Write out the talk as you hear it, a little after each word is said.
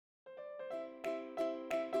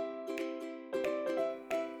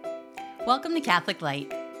Welcome to Catholic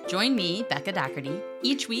Light. Join me, Becca Doherty,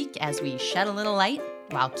 each week as we shed a little light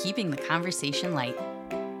while keeping the conversation light.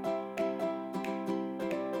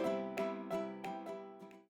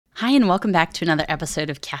 Hi, and welcome back to another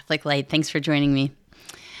episode of Catholic Light. Thanks for joining me.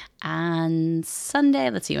 On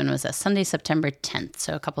Sunday, when was this? Sunday, September 10th,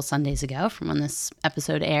 so a couple Sundays ago from when this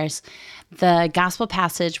episode airs, the gospel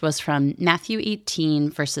passage was from Matthew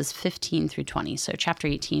 18, verses 15 through 20. So chapter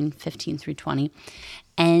 18, 15 through 20.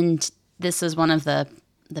 And this is one of the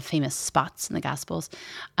famous spots in the Gospels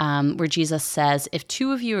where Jesus says, "If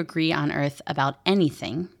two of you agree on earth about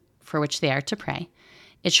anything for which they are to pray,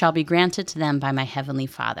 it shall be granted to them by my heavenly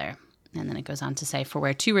Father." And then it goes on to say, "For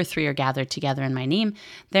where two or three are gathered together in my name,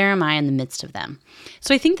 there am I in the midst of them."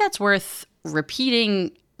 So I think that's worth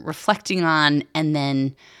repeating, reflecting on, and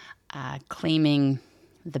then claiming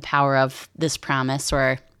the power of this promise,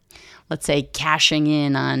 or let's say cashing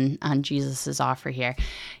in on Jesus's offer here,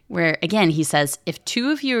 where again he says, if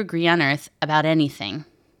two of you agree on earth about anything,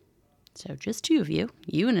 so just two of you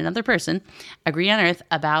and another person, agree on earth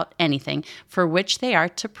about anything for which they are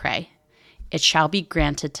to pray, it shall be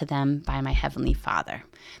granted to them by my heavenly Father.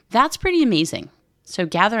 That's pretty amazing. So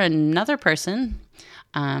gather another person,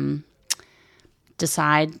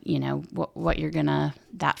 decide, what you're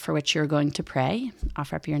that for which you're going to pray,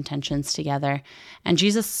 offer up your intentions together. And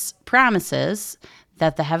Jesus promises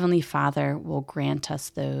that the Heavenly Father will grant us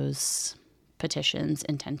those petitions,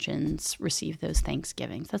 intentions, receive those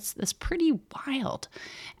thanksgivings. That's pretty wild.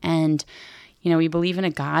 And, we believe in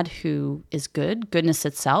a God who is good, goodness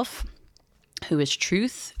itself, who is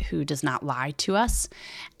truth, who does not lie to us.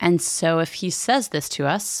 And so if he says this to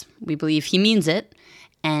us, we believe he means it,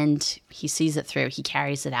 and he sees it through. He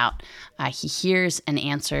carries it out. He hears and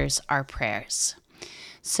answers our prayers.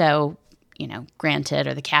 So, granted,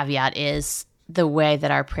 or the caveat is the way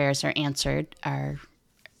that our prayers are answered are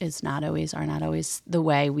not always the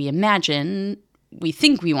way we imagine, we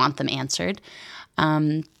think we want them answered.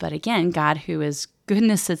 But again, God, who is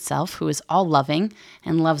goodness itself, who is all loving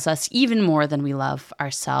and loves us even more than we love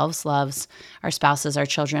ourselves, loves our spouses, our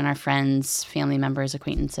children, our friends, family members,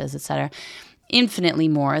 acquaintances, etc., infinitely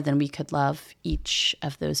more than we could love each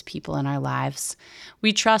of those people in our lives.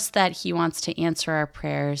 We trust that he wants to answer our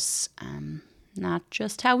prayers, not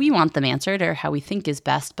just how we want them answered or how we think is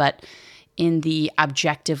best, but in the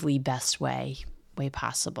objectively best way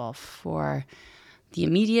possible for the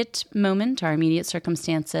immediate moment, our immediate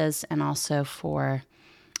circumstances, and also for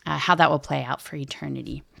how that will play out for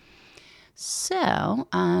eternity. So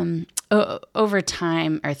over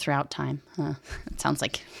time, or throughout time, it sounds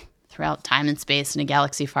like throughout time and space in a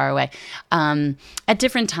galaxy far away. At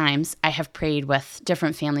different times, I have prayed with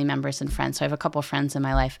different family members and friends. So I have a couple of friends in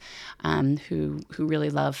my life who really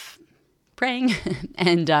love praying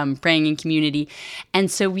and praying in community. And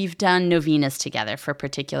so we've done novenas together for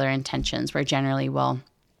particular intentions, where generally we'll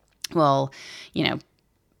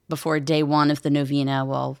before day one of the novena,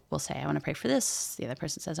 we'll say, I want to pray for this. The other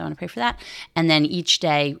person says, I want to pray for that. And then each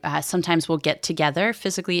day, sometimes we'll get together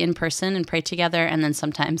physically in person and pray together. And then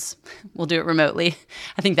sometimes we'll do it remotely.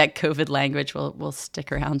 I think that COVID language will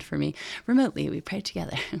stick around for me. Remotely, we pray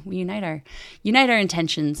together. We unite our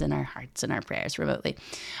intentions and our hearts and our prayers remotely.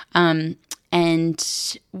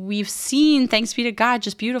 And we've seen, thanks be to God,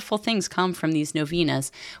 just beautiful things come from these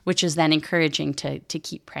novenas, which is then encouraging to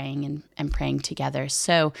keep praying and praying together.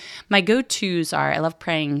 So my go-tos are, I love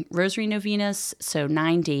praying rosary novenas, so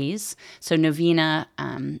 9 days. So novena,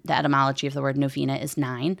 the etymology of the word novena is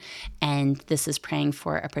 9. And this is praying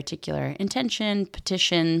for a particular intention,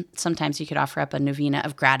 petition. Sometimes you could offer up a novena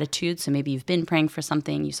of gratitude. So maybe you've been praying for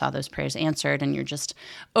something, you saw those prayers answered, and you're just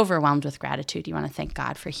overwhelmed with gratitude. You want to thank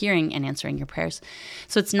God for hearing and answering your prayers.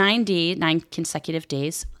 So it's 9 consecutive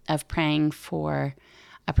days of praying for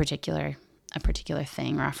a particular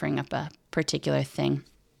thing, or offering up a particular thing.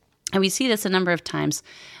 And we see this a number of times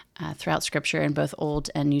throughout Scripture in both Old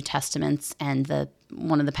and New Testaments. And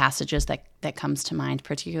one of the passages that comes to mind,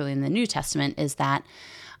 particularly in the New Testament, is that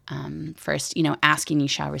first, ask and ye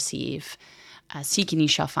shall receive. Seek and ye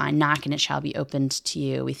shall find, knock and it shall be opened to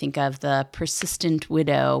you. We think of the persistent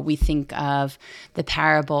widow. We think of the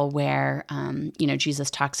parable where, Jesus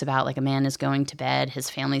talks about like a man is going to bed, his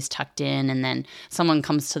family's tucked in, and then someone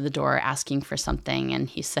comes to the door asking for something, and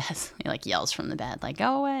he says, he yells from the bed, like,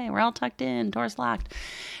 go away, we're all tucked in, door's locked.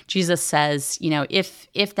 Jesus says,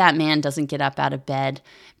 if that man doesn't get up out of bed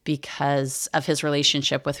because of his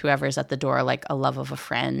relationship with whoever's at the door, like a love of a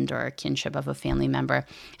friend or a kinship of a family member,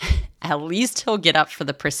 at least he'll get up for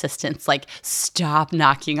the persistence, like, stop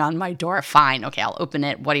knocking on my door. Fine. Okay, I'll open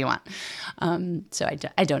it. What do you want? So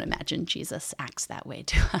I don't imagine Jesus acts that way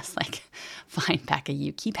to us. Like, fine, Becca,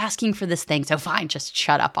 you keep asking for this thing. So fine, just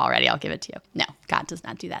shut up already. I'll give it to you. No, God does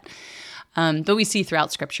not do that. But we see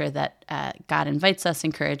throughout Scripture that God invites us,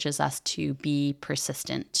 encourages us to be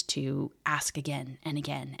persistent, to ask again and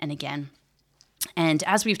again and again. And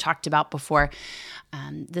as we've talked about before,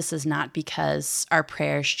 this is not because our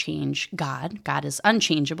prayers change God. God is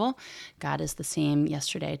unchangeable. God is the same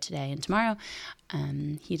yesterday, today, and tomorrow.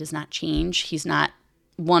 He does not change. He's not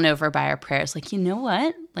won over by our prayers. Like, you know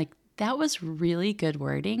what? Like, that was really good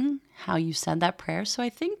wording, how you said that prayer. So I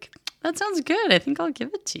think that sounds good. I think I'll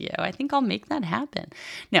give it to you. I think I'll make that happen.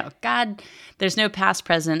 No, God, there's no past,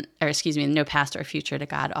 no past or future to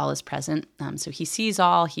God. All is present. So he sees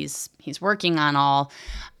all, he's working on all.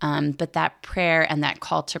 But that prayer and that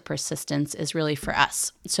call to persistence is really for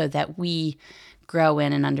us so that we grow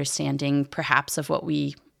in an understanding perhaps of what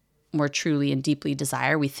we more truly and deeply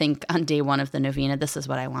desire. We think on day 1 of the novena, this is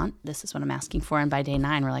what I want. This is what I'm asking for. And by day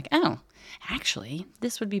 9, we're like, oh, actually,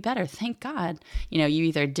 this would be better. Thank God. You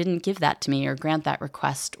either didn't give that to me or grant that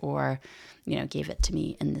request or, gave it to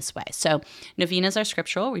me in this way. So novenas are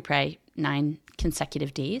scriptural. We pray 9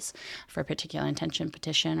 consecutive days for a particular intention,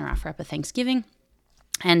 petition, or offer up a thanksgiving.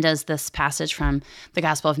 And as this passage from the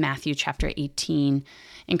Gospel of Matthew, chapter 18,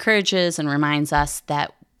 encourages and reminds us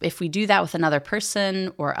that if we do that with another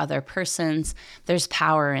person or other persons, there's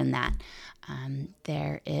power in that.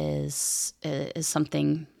 There is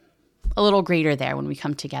something a little greater there when we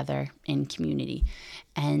come together in community.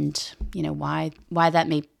 And, why that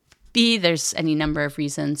may be, there's any number of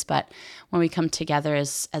reasons, but when we come together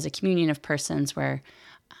as a communion of persons, we're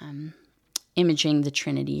imaging the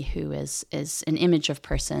Trinity, who is an image of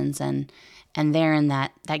persons, and there in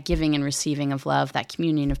that giving and receiving of love, that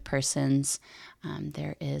communion of persons,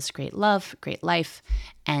 there is great love, great life,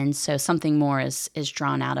 and so something more is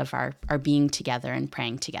drawn out of our being together and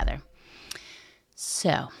praying together.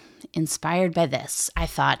 So, inspired by this, I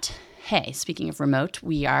thought, hey, speaking of remote,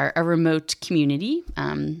 we are a remote community,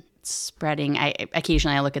 spreading.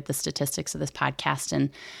 Occasionally I look at the statistics of this podcast, and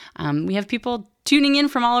we have people tuning in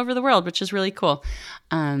from all over the world, which is really cool.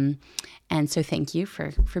 And so thank you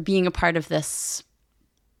for being a part of this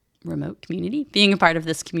remote community,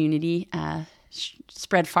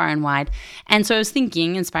 spread far and wide. And so I was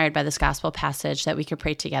thinking, inspired by this gospel passage, that we could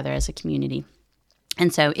pray together as a community.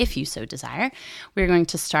 And so if you so desire, we're going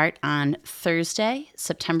to start on Thursday,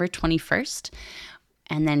 September 21st,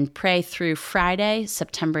 and then pray through Friday,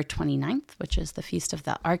 September 29th, which is the Feast of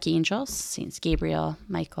the Archangels, Saints Gabriel,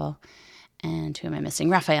 Michael, and who am I missing?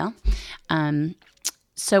 Raphael.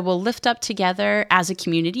 So we'll lift up together as a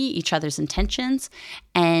community each other's intentions,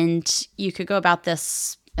 and you could go about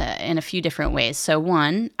this in a few different ways. So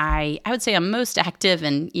one, I would say I'm most active,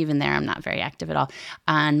 and even there I'm not very active at all,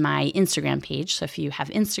 on my Instagram page. So if you have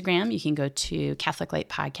Instagram, you can go to Catholic Light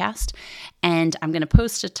Podcast, and I'm going to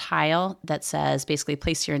post a tile that says basically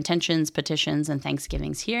place your intentions, petitions, and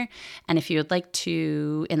thanksgivings here. And if you would like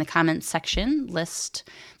to, in the comments section, list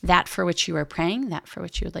that for which you are praying, that for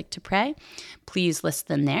which you would like to pray, please list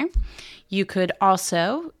them there. You could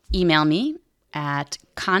also email me at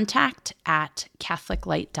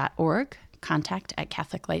contact@catholiclight.org,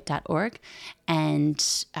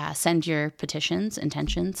 and send your petitions,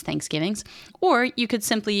 intentions, thanksgivings. Or you could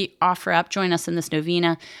simply join us in this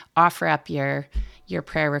novena, offer up your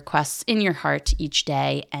prayer requests in your heart each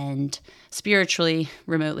day, and spiritually,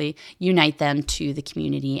 remotely, unite them to the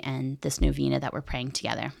community and this novena that we're praying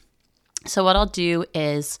together. So what I'll do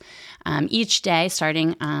is each day,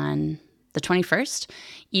 starting on the 21st,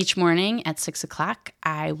 each morning at 6 o'clock,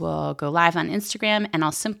 I will go live on Instagram, and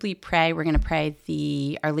I'll simply pray. We're going to pray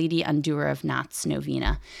the Our Lady Undoer of Knots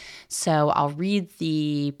novena. So I'll read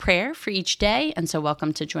the prayer for each day, and so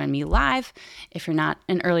welcome to join me live. If you're not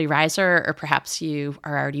an early riser, or perhaps you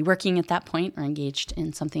are already working at that point or engaged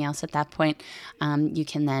in something else at that point, you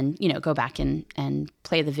can then go back and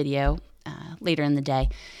play the video later in the day.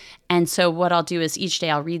 And so what I'll do is each day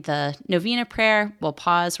I'll read the novena prayer. We'll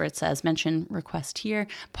pause where it says mention request here,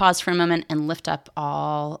 pause for a moment, and lift up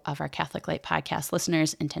all of our Catholic Light Podcast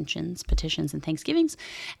listeners' intentions, petitions, and thanksgivings.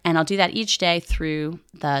 And I'll do that each day through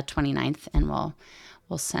the 29th, and we'll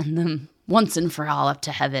send them once and for all up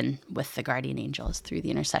to heaven with the guardian angels through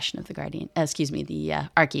the intercession of the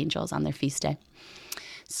archangels on their feast day.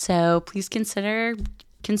 So please consider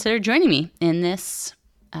joining me in this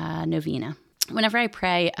novena. whenever I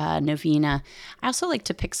pray a novena, I also like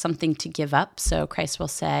to pick something to give up. So Christ will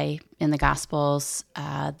say in the Gospels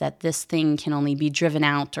that this thing can only be driven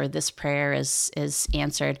out, or this prayer is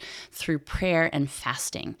answered through prayer and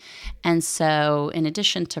fasting. And so in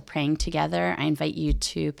addition to praying together, I invite you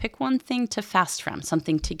to pick one thing to fast from,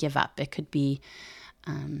 something to give up. It could be,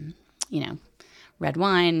 red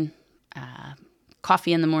wine,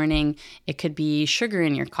 coffee in the morning. It could be sugar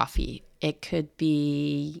in your coffee. It could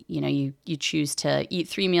be, you choose to eat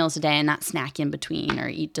 3 meals a day and not snack in between, or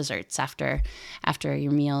eat desserts after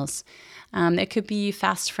your meals. It could be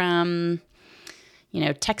fast from,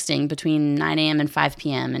 texting between 9 a.m. and 5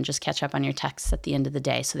 p.m. and just catch up on your texts at the end of the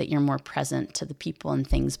day so that you're more present to the people and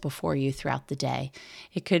things before you throughout the day.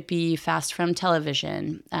 It could be fast from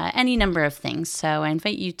television, any number of things. So I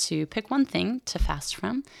invite you to pick one thing to fast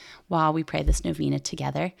from while we pray this novena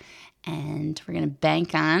together. And we're going to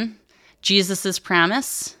bank on Jesus'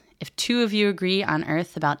 promise: if 2 of you agree on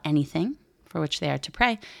earth about anything for which they are to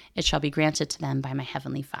pray, it shall be granted to them by my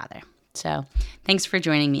heavenly Father. So thanks for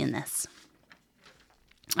joining me in this.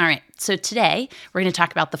 All right, so today we're going to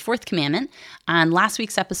talk about the 4th commandment. On last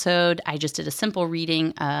week's episode, I just did a simple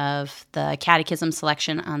reading of the catechism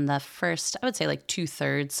selection on the first, I would say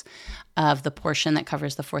 2/3 of the portion that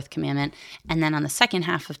covers the 4th commandment. And then on the second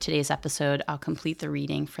half of today's episode, I'll complete the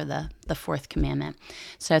reading for the 4th commandment.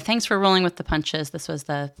 So thanks for rolling with the punches. This was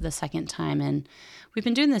the second time, and we've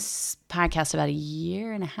been doing this podcast about a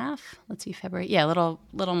year and a half. Let's see, February. Yeah, a little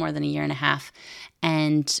more than a year and a half.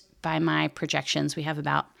 And by my projections, we have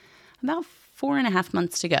about 4.5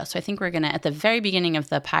 months to go. So I think we're going to, at the very beginning of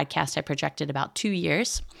the podcast, I projected about 2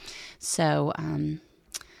 years. So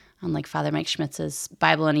unlike Father Mike Schmitz's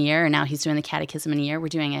Bible in a year, and now he's doing the catechism in a year, we're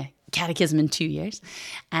doing a catechism in 2 years.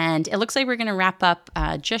 And it looks like we're going to wrap up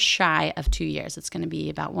just shy of 2 years. It's going to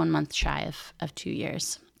be about 1 month shy of 2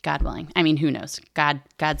 years, God willing. I mean, who knows? God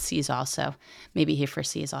sees all, so maybe he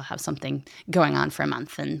foresees I'll have something going on for a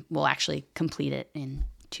month and we'll actually complete it in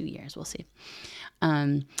 2 years. We'll see.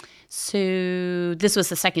 So this was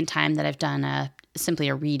the second time that I've done simply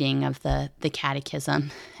a reading of the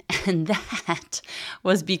catechism. And that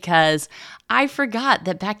was because I forgot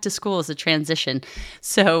that back to school is a transition.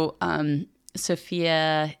 So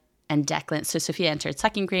Sophia and Declan, so Sophia entered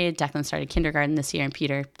 2nd grade, Declan started kindergarten this year, and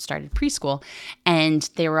Peter started preschool. And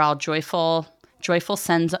they were all joyful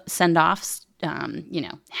send-offs.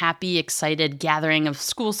 Happy, excited gathering of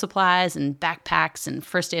school supplies and backpacks and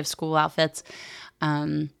first day of school outfits.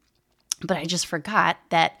 But I just forgot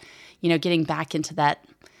that, getting back into that,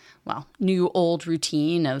 new old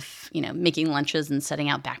routine of, making lunches and setting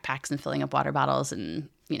out backpacks and filling up water bottles and,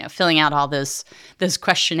 filling out all those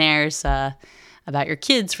questionnaires about your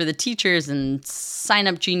kids for the teachers and sign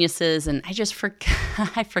up geniuses. And I just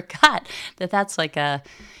I forgot that that's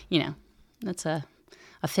that's a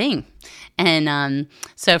thing. And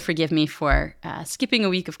so forgive me for skipping a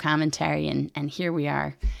week of commentary, and here we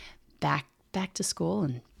are back to school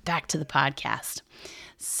and back to the podcast.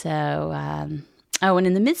 So, and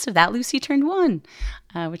in the midst of that, Lucy turned 1,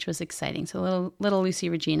 which was exciting. So little Lucy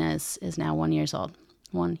Regina is now 1 year old.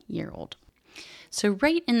 1 year old. So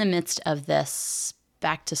right in the midst of this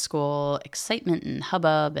back to school excitement and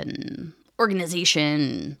hubbub and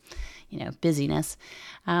organization, busyness,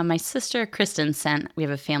 my sister Kristen we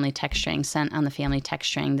have a family text string, sent on the family text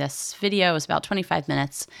string this video. It was about 25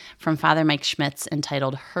 minutes from Father Mike Schmitz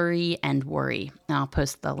entitled Hurry and Worry. And I'll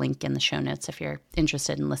post the link in the show notes if you're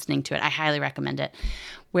interested in listening to it. I highly recommend it.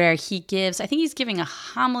 Where he gives, I think he's giving a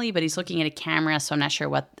homily, but he's looking at a camera, so I'm not sure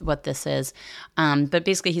what this is. But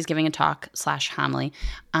basically he's giving a talk / homily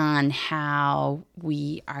on how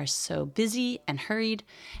we are so busy and hurried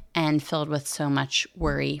and filled with so much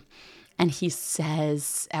worry. And he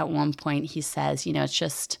says, at one point, it's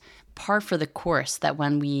just par for the course that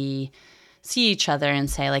when we see each other and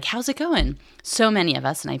say, how's it going? So many of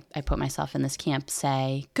us, and I put myself in this camp,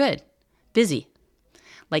 say, good, busy.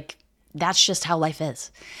 That's just how life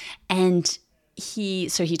is. And he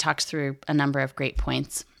talks through a number of great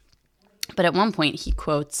points. But at one point, he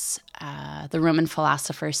quotes the Roman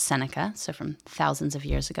philosopher Seneca, so from thousands of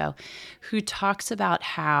years ago, who talks about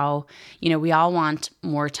how, we all want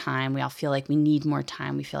more time. We all feel like we need more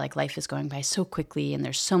time. We feel like life is going by so quickly and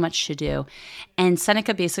there's so much to do. And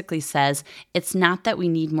Seneca basically says, it's not that we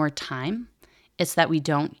need more time. It's that we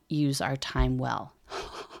don't use our time well.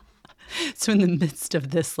 So in the midst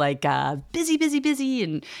of this, busy,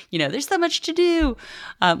 and, there's so much to do,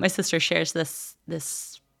 my sister shares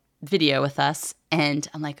this video with us, and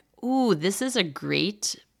I'm like, ooh, this is a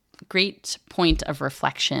great point of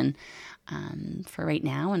reflection for right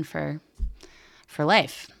now and for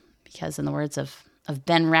life. Because in the words of of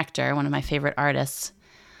Ben Rector, one of my favorite artists,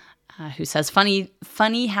 who says,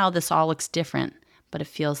 funny how this all looks different, but it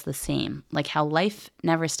feels the same. Like how life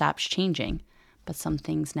never stops changing, but some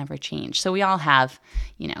things never change. So we all have,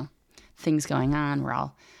 things going on. We're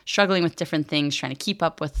all struggling with different things, trying to keep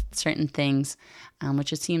up with certain things,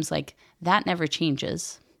 which it seems like that never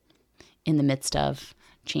changes in the midst of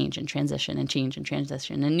change and transition and change and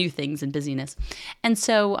transition and new things and busyness. And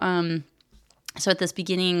so at this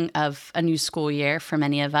beginning of a new school year for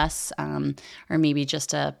many of us, or maybe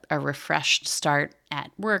just a refreshed start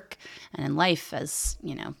at work and in life, as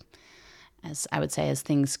I would say, as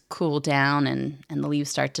things cool down and the leaves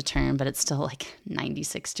start to turn, but it's still like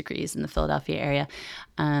 96 degrees in the Philadelphia area.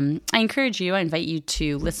 I invite you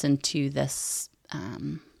to listen to this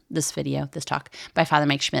talk by Father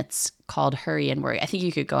Mike Schmitz called Hurry and Worry. I think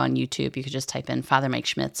you could go on YouTube. You could just type in Father Mike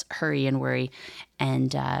Schmitz, Hurry and Worry.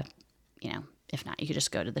 And, if not, you could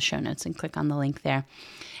just go to the show notes and click on the link there.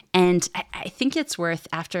 And I think it's worth,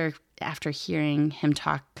 after hearing him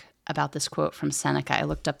talk about this quote from Seneca, I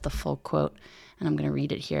looked up the full quote, and I'm going to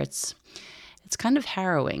read it here. It's kind of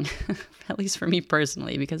harrowing, at least for me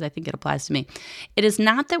personally, because I think it applies to me. It is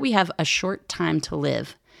not that we have a short time to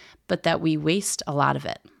live, but that we waste a lot of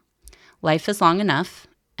it. Life is long enough,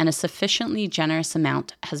 and a sufficiently generous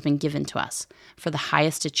amount has been given to us for the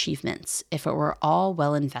highest achievements if it were all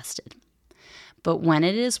well invested. But when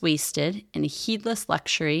it is wasted in a heedless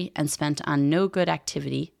luxury and spent on no good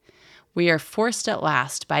activity, we are forced at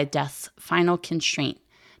last by death's final constraint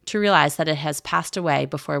to realize that it has passed away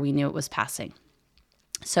before we knew it was passing.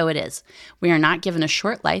 So it is. We are not given a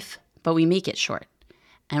short life, but we make it short.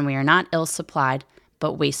 And we are not ill-supplied,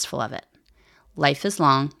 but wasteful of it. Life is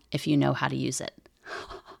long if you know how to use it.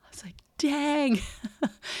 It's like, dang.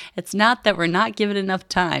 It's not that we're not given enough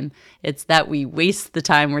time. It's that we waste the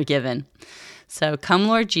time we're given. So come,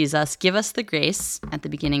 Lord Jesus, give us the grace at the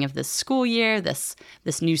beginning of this school year, this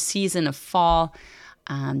new season of fall,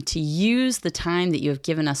 to use the time that you have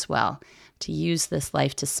given us well, to use this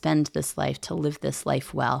life, to spend this life, to live this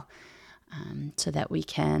life well, so that we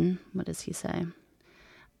can, what does he say?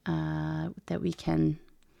 That we can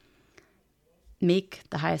make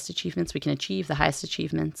the highest achievements, we can achieve the highest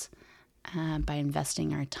achievements by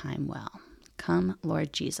investing our time well. Come,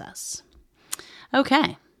 Lord Jesus.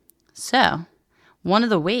 Okay, so one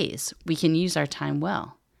of the ways we can use our time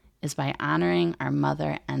well is by honoring our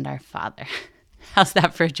mother and our father. How's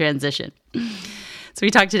that for a transition? So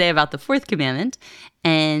we talked today about the fourth commandment,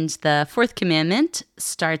 and the fourth commandment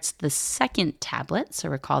starts the second tablet. So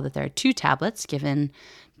recall that there are two tablets given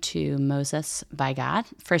to Moses by God.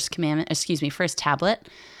 First tablet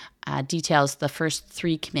details the first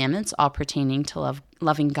three commandments, all pertaining to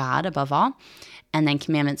loving God above all. And then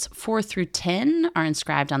commandments 4 through 10 are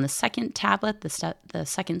inscribed on the second tablet, the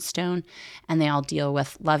second stone, and they all deal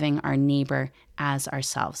with loving our neighbor as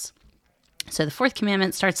ourselves. So the fourth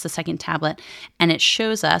commandment starts the second tablet, and it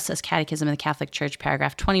shows us, as Catechism of the Catholic Church,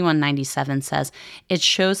 paragraph 2197 says, it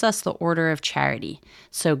shows us the order of charity.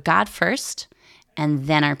 So God first, and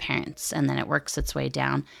then our parents, and then it works its way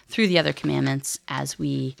down through the other commandments as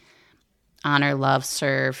we honor, love,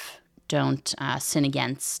 serve, don't sin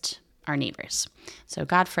against our neighbors. So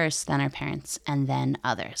God first, then our parents, and then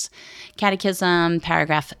others. Catechism,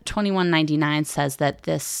 paragraph 2199 says that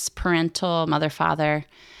this parental, mother, father,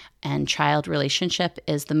 and child relationship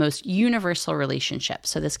is the most universal relationship.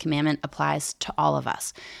 So this commandment applies to all of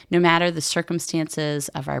us, no matter the circumstances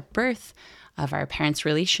of our birth, of our parents'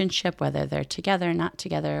 relationship, whether they're together, not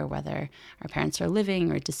together, whether our parents are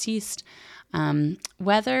living or deceased,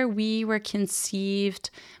 whether we were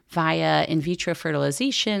conceived via in vitro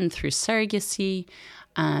fertilization, through surrogacy.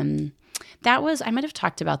 I might have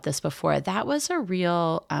talked about this before. That was a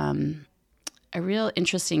real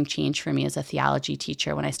interesting change for me as a theology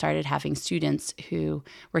teacher when I started having students who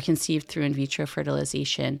were conceived through in vitro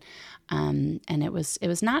fertilization. And it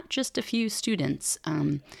was not just a few students.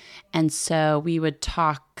 And so we would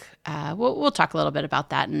talk, we'll talk a little bit about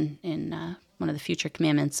that in one of the future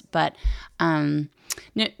commandments. But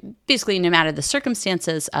basically, no matter the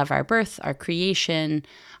circumstances of our birth, our creation,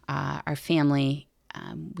 our family,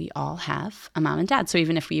 we all have a mom and dad. So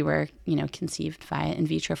even if we were, conceived via in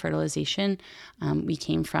vitro fertilization, we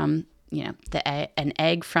came from, an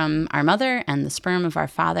egg from our mother and the sperm of our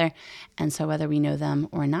father. And so whether we know them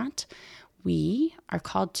or not, we are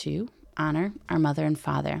called to honor our mother and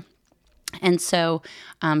father. And so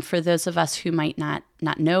for those of us who might not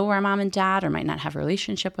know our mom and dad or might not have a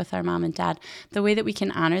relationship with our mom and dad, the way that we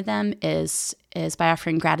can honor them is by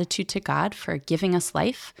offering gratitude to God for giving us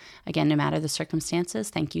life. Again, no matter the circumstances,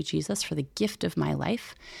 thank you, Jesus, for the gift of my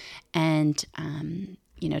life. And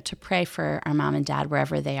to pray for our mom and dad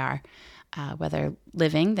wherever they are, whether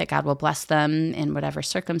living, that God will bless them in whatever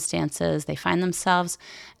circumstances they find themselves.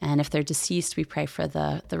 And if they're deceased, we pray for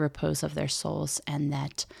the repose of their souls, and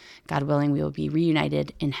that, God willing, we will be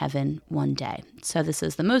reunited in heaven one day. So this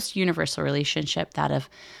is the most universal relationship, that of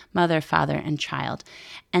mother, father, and child.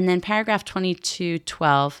 And then paragraph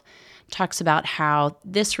 22:12 talks about how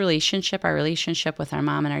this relationship, our relationship with our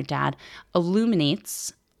mom and our dad,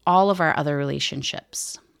 illuminates all of our other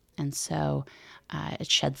relationships. And so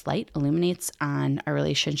it sheds light, illuminates on our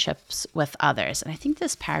relationships with others. And I think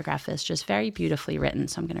this paragraph is just very beautifully written,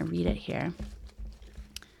 so I'm going to read it here.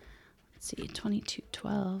 Let's see,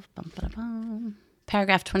 22:12.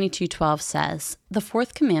 Paragraph 22:12 says, "The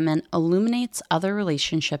fourth commandment illuminates other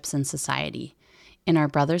relationships in society. In our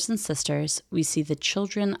brothers and sisters, we see the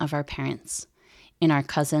children of our parents. In our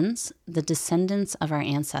cousins, the descendants of our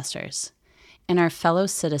ancestors. In our fellow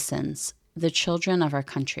citizens, the children of our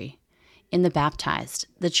country. In the baptized,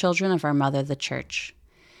 the children of our mother, the church.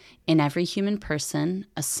 In every human person,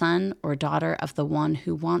 a son or daughter of the one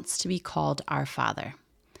who wants to be called our Father.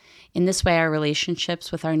 In this way, our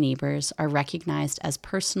relationships with our neighbors are recognized as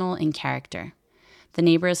personal in character. The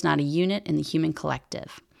neighbor is not a unit in the human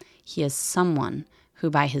collective. He is someone who,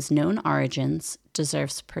 by his known origins,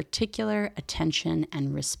 deserves particular attention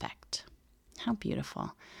and respect." How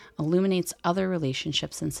beautiful. Illuminates other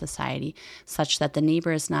relationships in society such that the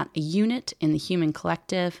neighbor is not a unit in the human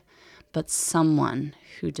collective, but someone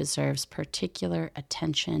who deserves particular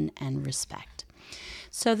attention and respect.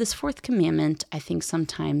 So this fourth commandment, I think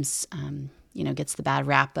sometimes, gets the bad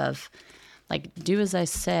rap of like, do as I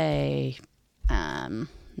say,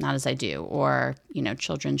 not as I do, or,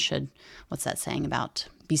 children should, what's that saying about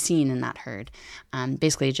be seen and not heard?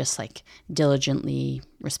 Basically just like diligently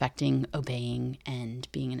respecting, obeying, and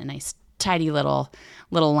being in a nice, tidy little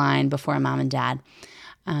line before mom and dad.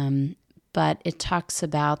 But it talks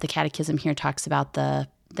about, the catechism here talks about the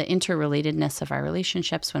interrelatedness of our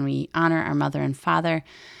relationships. When we honor our mother and father,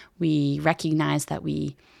 we recognize that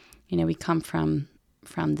we come from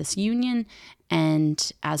this union,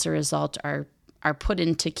 and as a result are put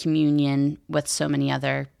into communion with so many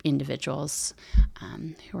other individuals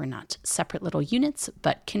who are not separate little units,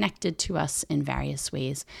 but connected to us in various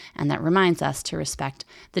ways. And that reminds us to respect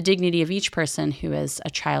the dignity of each person who is a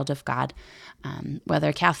child of God,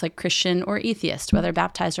 whether Catholic, Christian, or atheist, whether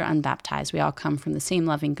baptized or unbaptized. We all come from the same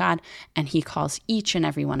loving God, and he calls each and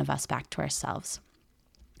every one of us back to ourselves.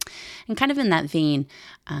 And kind of in that vein,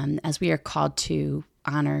 as we are called to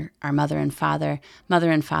honor our mother and father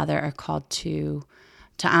are called to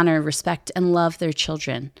honor, respect, and love their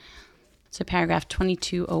children. So paragraph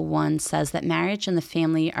 22:01 says that marriage and the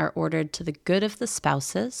family are ordered to the good of the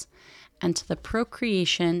spouses and to the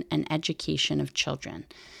procreation and education of children.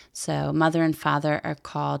 So mother and father are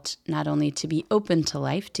called not only to be open to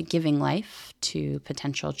life, to giving life to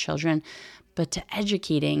potential children, but to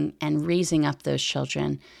educating and raising up those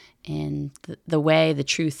children in the way, the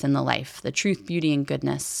truth, and the life, the truth, beauty, and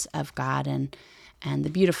goodness of God, and the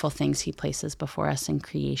beautiful things he places before us in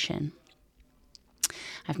creation.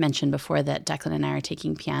 I've mentioned before that Declan and I are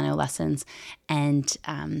taking piano lessons, and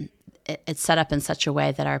it's set up in such a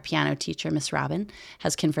way that our piano teacher, Miss Robin,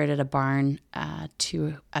 has converted a barn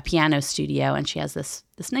to a piano studio, and she has this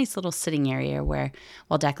nice little sitting area where,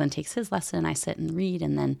 while Declan takes his lesson, I sit and read,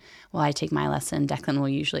 and then while I take my lesson, Declan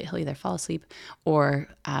he'll either fall asleep or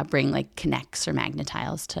bring like connects or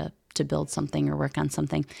magnetiles to build something or work on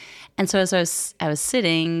something. And so as I was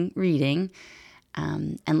sitting reading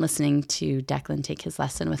and listening to Declan take his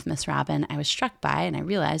lesson with Miss Robin, I was struck by, and I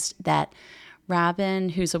realized that Robin,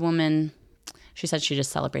 who's a woman, she said she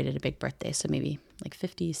just celebrated a big birthday, so maybe like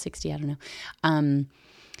 50, 60, I don't know.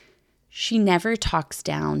 She never talks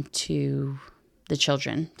down to the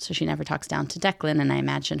children. So she never talks down to Declan, and I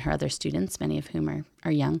imagine her other students, many of whom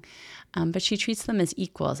are young. But she treats them as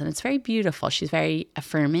equals, and it's very beautiful. She's very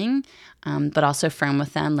affirming, but also firm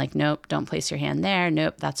with them, like, nope, don't place your hand there.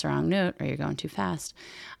 Nope, that's a wrong note, or you're going too fast.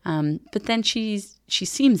 But then she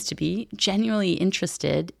seems to be genuinely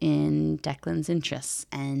interested in Declan's interests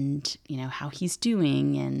and, how he's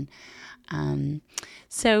doing. And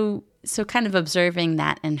so kind of observing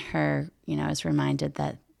that in her, I was reminded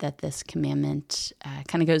that this commandment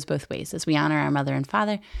kind of goes both ways. As we honor our mother and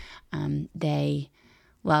father, they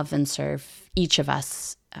love and serve each of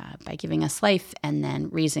us by giving us life and then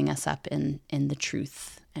raising us up in the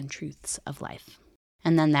truth and truths of life.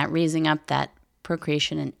 And then that raising up, that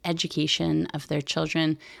procreation and education of their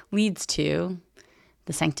children leads to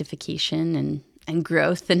the sanctification and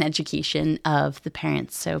growth and education of the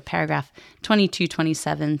parents. So paragraph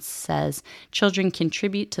 2227 says, children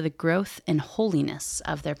contribute to the growth and holiness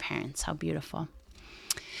of their parents. How beautiful.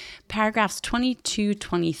 Paragraphs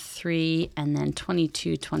 2223 and then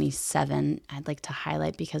 2227 I'd like to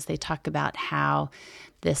highlight because they talk about how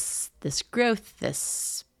this growth,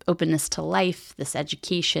 this openness to life, this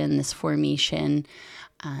education, this formation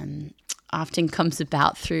often comes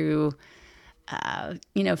about through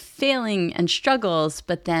failing and struggles,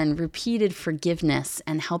 but then repeated forgiveness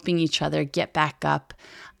and helping each other get back up,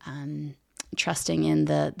 trusting in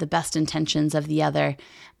the best intentions of the other,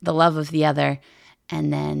 the love of the other,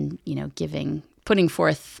 and then, putting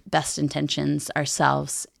forth best intentions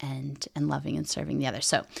ourselves and loving and serving the other.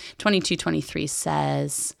 So 2223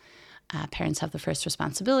 says, parents have the first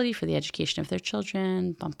responsibility for the education of their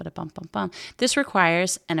children. This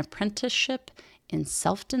requires an apprenticeship in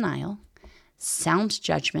self-denial, sound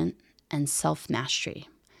judgment, and self-mastery,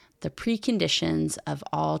 the preconditions of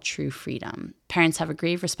all true freedom. Parents have a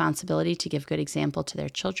grave responsibility to give good example to their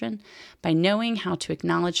children. By knowing how to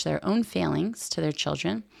acknowledge their own failings to their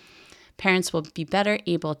children, parents will be better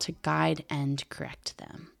able to guide and correct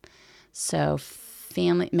them. So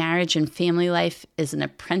marriage and family life is an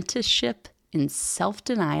apprenticeship in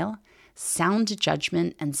self-denial, sound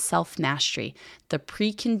judgment, and self-mastery, the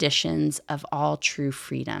preconditions of all true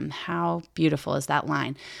freedom. How beautiful is that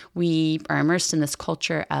line? We are immersed in this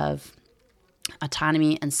culture of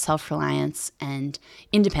autonomy and self-reliance and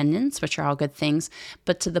independence, which are all good things,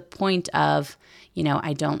 but to the point of,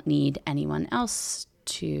 I don't need anyone else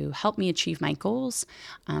to help me achieve my goals.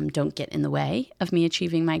 Don't get in the way of me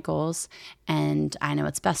achieving my goals. And I know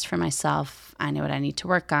what's best for myself. I know what I need to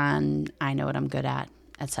work on. I know what I'm good at,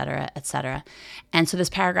 et cetera, et cetera. And so this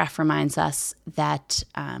paragraph reminds us that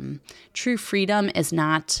true freedom is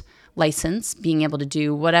not license, being able to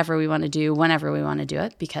do whatever we want to do, whenever we want to do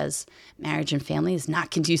it, because marriage and family is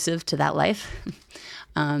not conducive to that life.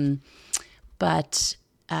 But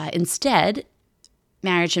instead,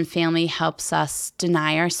 marriage and family helps us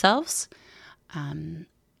deny ourselves,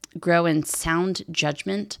 grow in sound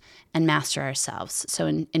judgment, and master ourselves. So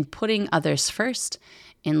in putting others first,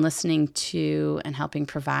 in listening to and helping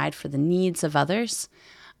provide for the needs of others,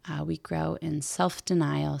 we grow in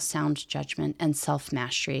self-denial, sound judgment, and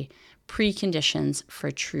self-mastery, preconditions for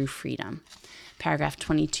true freedom. Paragraph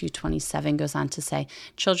 2227 goes on to say,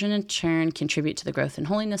 children in turn contribute to the growth and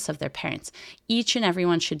holiness of their parents. Each and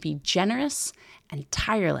everyone should be generous and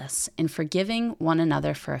tireless in forgiving one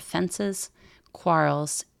another for offenses,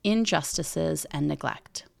 quarrels, injustices, and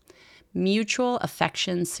neglect. Mutual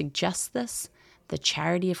affection suggests this. The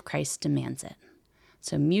charity of Christ demands it.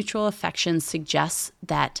 So mutual affection suggests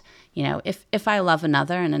that, if I love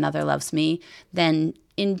another and another loves me, then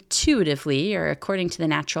intuitively, or according to the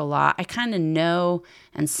natural law, I kind of know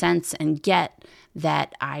and sense and get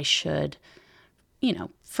that I should,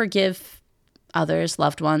 forgive others,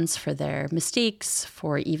 loved ones, for their mistakes,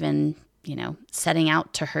 for even, setting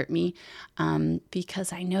out to hurt me,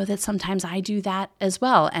 because I know that sometimes I do that as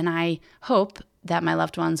well. And I hope that my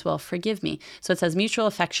loved ones will forgive me. So it says mutual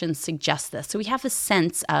affection suggests this. So we have a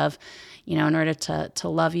sense of, in order to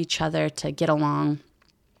love each other, to get along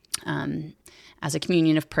as a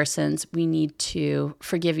communion of persons, we need to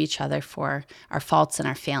forgive each other for our faults and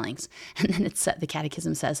our failings. And then the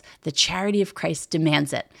Catechism says, the charity of Christ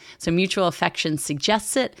demands it. So mutual affection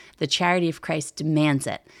suggests it. The charity of Christ demands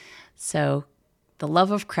it. So the love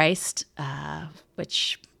of Christ,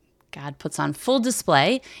 which God puts on full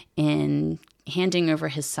display in handing over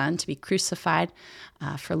his son to be crucified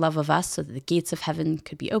for love of us, so that the gates of heaven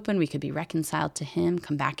could be opened, we could be reconciled to him,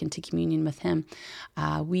 come back into communion with him.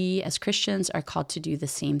 We as Christians are called to do the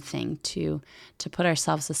same thing, to put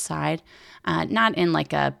ourselves aside, not in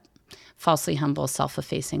like a falsely humble,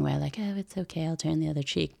 self-effacing way, like, oh, it's okay, I'll turn the other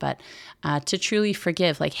cheek, but to truly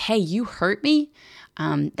forgive, like, hey, you hurt me,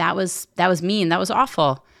 that was mean, that was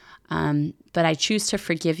awful, but I choose to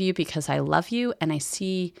forgive you because I love you, and I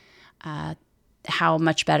see how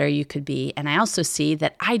much better you could be. And I also see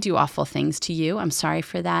that I do awful things to you. I'm sorry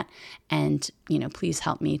for that. And, please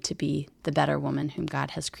help me to be the better woman whom God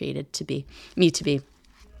has created me to be.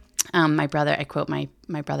 My brother, I quote my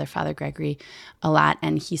brother, Father Gregory, a lot.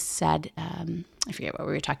 And he said, I forget what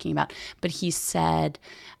we were talking about, but he said,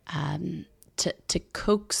 to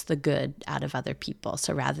coax the good out of other people.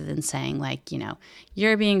 So rather than saying like,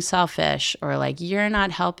 you're being selfish, or like, you're not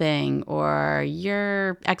helping, or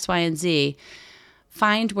you're X, Y, and Z,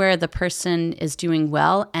 find where the person is doing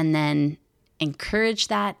well and then encourage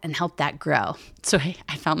that and help that grow. So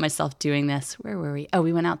I found myself doing this. Where were we? Oh,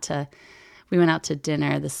 we went out to we went out to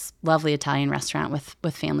dinner, this lovely Italian restaurant with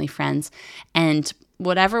family friends, and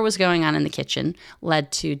whatever was going on in the kitchen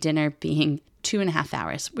led to dinner being 2.5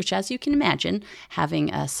 hours, which, as you can imagine,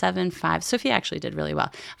 having a 7, 5, Sophia actually did really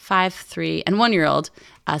well, 5, 3, and 1-year-old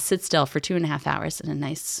sit still for 2.5 hours in a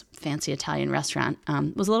nice, fancy Italian restaurant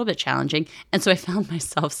was a little bit challenging. And so I found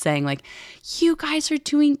myself saying, like, you guys are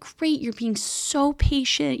doing great. You're being so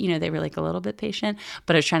patient. You know, they were like a little bit patient,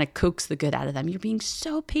 but I was trying to coax the good out of them. You're being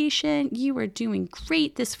so patient. You are doing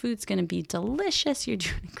great. This food's going to be delicious. You're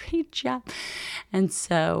doing a great job. And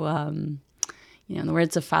so, in the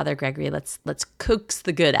words of Father Gregory, let's coax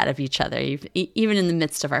the good out of each other. Even in the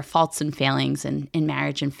midst of our faults and failings in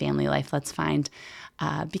marriage and family life, let's find,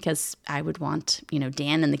 because I would want,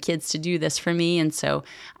 Dan and the kids to do this for me. And so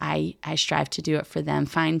I strive to do it for them,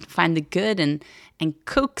 find the good and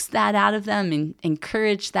coax that out of them and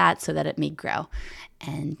encourage that so that it may grow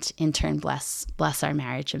and in turn bless our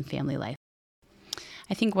marriage and family life.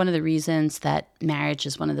 I think one of the reasons that marriage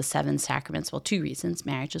is one of the 7 sacraments, well, 2 reasons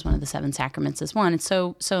marriage is one of the 7 sacraments is one, it's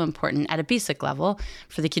so important at a basic level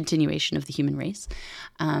for the continuation of the human race.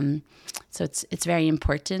 So it's very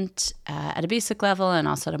important at a basic level and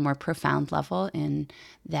also at a more profound level in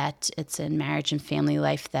that it's in marriage and family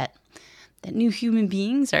life that new human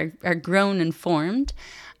beings are grown and formed.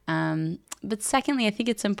 But secondly, I think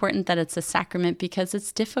it's important that it's a sacrament because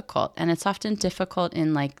it's difficult, and it's often difficult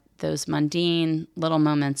in like those mundane little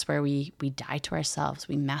moments where we die to ourselves,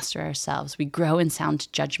 we master ourselves, we grow in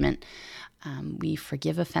sound judgment, we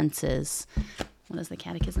forgive offenses. What does the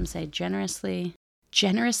Catechism say? Generously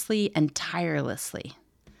and tirelessly.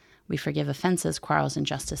 We forgive offenses, quarrels,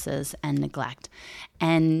 injustices, and neglect.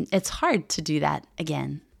 And it's hard to do that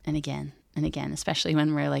again and again and again, especially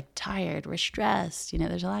when we're like tired, we're stressed,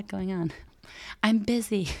 there's a lot going on. I'm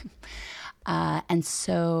busy. And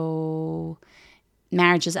so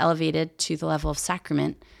marriage is elevated to the level of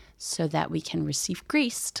sacrament so that we can receive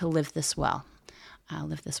grace to live this well.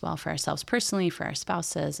 Live this well for ourselves personally, for our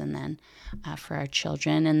spouses, and then for our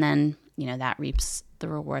children. And then, that reaps the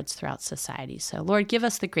rewards throughout society. So Lord, give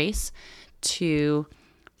us the grace to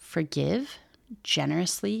forgive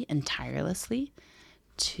generously and tirelessly,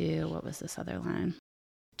 to, what was this other line?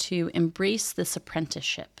 To embrace this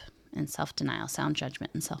apprenticeship in self-denial, sound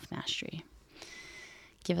judgment, and self-mastery.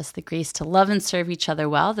 Give us the grace to love and serve each other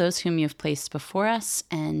well, those whom you have placed before us.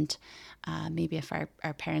 And maybe if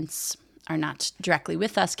our parents are not directly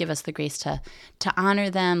with us, give us the grace to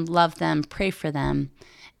honor them, love them, pray for them,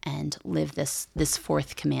 and live this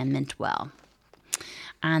 4th commandment well.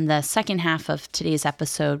 On the second half of today's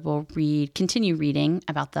episode, we'll continue reading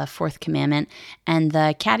about the 4th commandment, and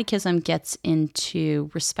the Catechism gets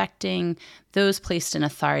into respecting those placed in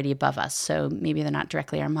authority above us. So maybe they're not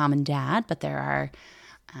directly our mom and dad, but there are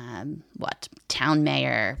town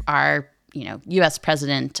mayor, our, U.S.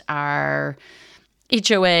 president, our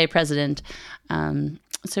HOA president.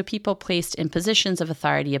 So people placed in positions of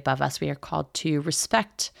authority above us, we are called to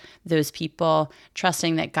respect those people,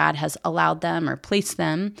 trusting that God has allowed them or placed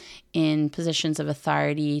them in positions of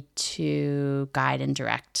authority to guide and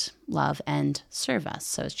direct, love, and serve us.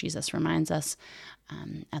 So as Jesus reminds us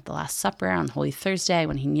at the Last Supper on Holy Thursday,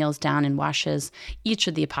 when he kneels down and washes each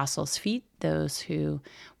of the apostles' feet, those who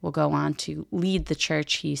will go on to lead the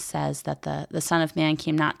church, he says that the Son of Man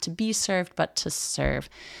came not to be served, but to serve.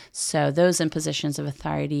 So those in positions of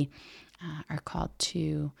authority are called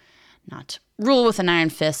to not rule with an iron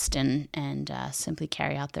fist and simply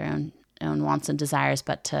carry out their own wants and desires,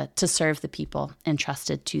 but to serve the people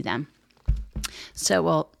entrusted to them. So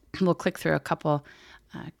we'll click through a couple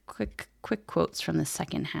quick quotes from the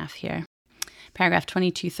second half here. Paragraph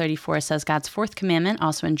 2234 says, God's 4th commandment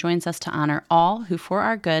also enjoins us to honor all who for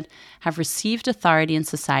our good have received authority in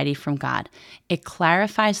society from God. It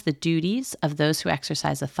clarifies the duties of those who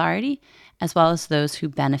exercise authority as well as those who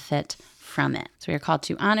benefit from it. So we are called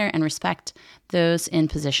to honor and respect those in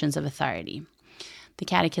positions of authority. The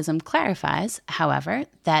Catechism clarifies, however,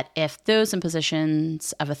 that if those in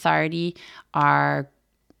positions of authority are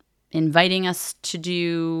inviting us to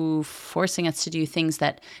do, forcing us to do things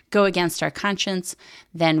that go against our conscience,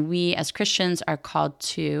 then we as Christians are called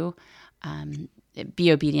to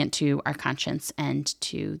be obedient to our conscience and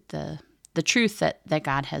to the truth that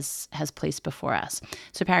God has placed before us.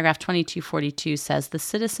 So paragraph 2242 says, the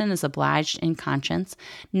citizen is obliged in conscience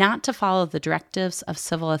not to follow the directives of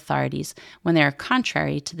civil authorities when they are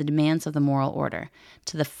contrary to the demands of the moral order,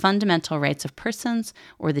 to the fundamental rights of persons,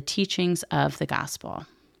 or the teachings of the gospel.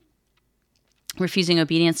 Refusing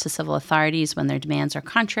obedience to civil authorities when their demands are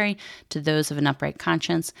contrary to those of an upright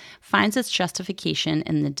conscience finds its justification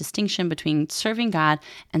in the distinction between serving God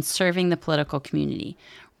and serving the political community.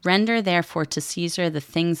 Render therefore to Caesar the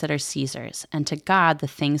things that are Caesar's, and to God the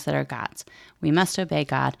things that are God's. We must obey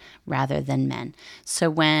God rather than men. So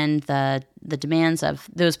when the demands of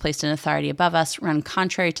those placed in authority above us run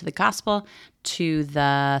contrary to the gospel, to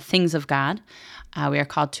the things of God, we are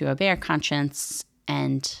called to obey our conscience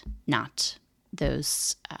and not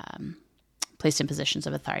those placed in positions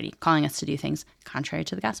of authority, calling us to do things contrary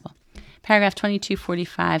to the gospel. Paragraph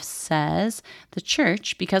 2245 says, the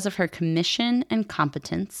church, because of her commission and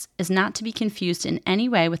competence, is not to be confused in any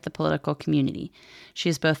way with the political community. She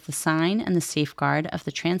is both the sign and the safeguard of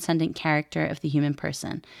the transcendent character of the human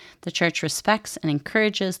person. The church respects and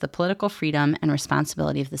encourages the political freedom and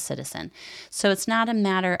responsibility of the citizen. So it's not a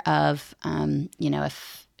matter of,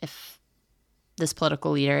 if this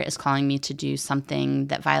political leader is calling me to do something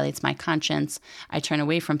that violates my conscience, I turn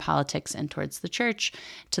away from politics and towards the church,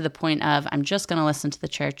 to the point of I'm just going to listen to the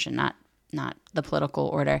church and not the political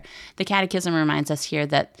order. The Catechism reminds us here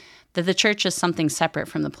that the church is something separate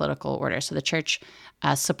from the political order. So the church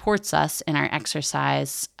supports us in our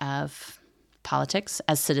exercise of politics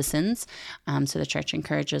as citizens. So the church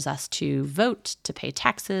encourages us to vote, to pay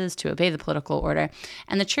taxes, to obey the political order.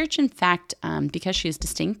 And the church, in fact, because she is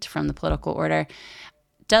distinct from the political order,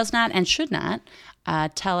 does not and should not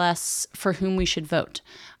tell us for whom we should vote,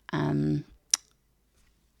 and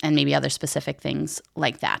maybe other specific things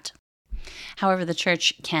like that. However, the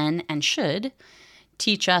church can and should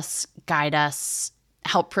teach us, guide us,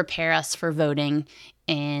 help prepare us for voting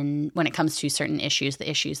when it comes to certain issues, the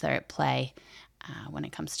issues that are at play when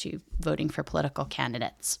it comes to voting for political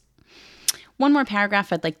candidates. One more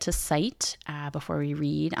paragraph I'd like to cite before we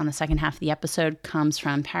read on the second half of the episode comes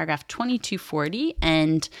from paragraph 2240,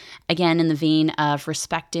 and again in the vein of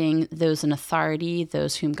respecting those in authority,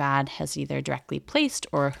 those whom God has either directly placed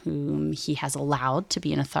or whom he has allowed to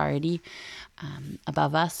be in authority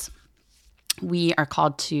above us. We are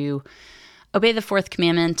called to obey the fourth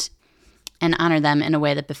commandment and honor them in a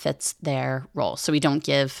way that befits their role. So we don't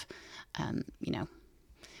give,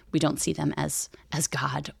 we don't see them as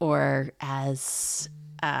God or as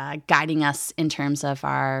guiding us in terms of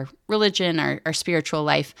our religion or our spiritual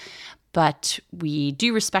life, but we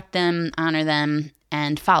do respect them, honor them,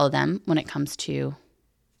 and follow them when it comes to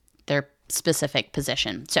their specific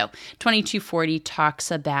position. So 2240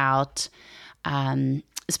 talks about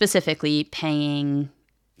specifically paying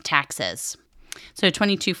taxes. So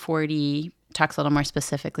 2240 talks a little more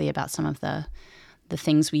specifically about some of the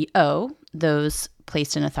things we owe those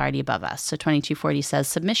placed in authority above us. So 2240 says,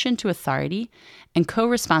 submission to authority and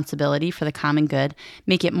co-responsibility for the common good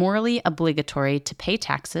make it morally obligatory to pay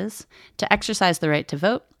taxes, to exercise the right to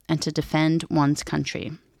vote, and to defend one's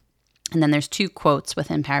country. And then there's two quotes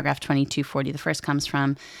within paragraph 2240. The first comes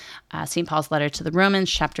from St. Paul's letter to the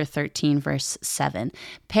Romans, chapter 13, verse 7.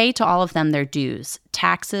 Pay to all of them their dues,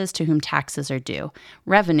 taxes to whom taxes are due,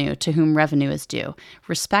 revenue to whom revenue is due,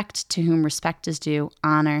 respect to whom respect is due,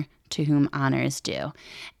 honor to whom honor is due.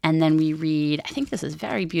 And then we read, I think this is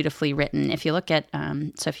very beautifully written. If you look at,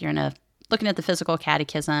 so if you're looking at the Physical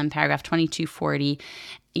Catechism, paragraph 2240,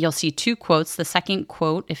 you'll see two quotes. The second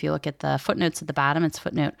quote, if you look at the footnotes at the bottom, it's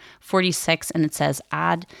footnote 46, and it says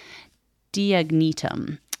ad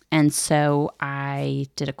diagnetum. And so I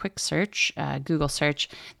did a quick search, Google search.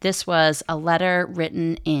 This was a letter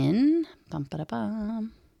written in the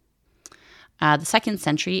 2nd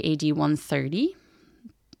century, AD 130,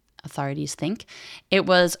 authorities think. It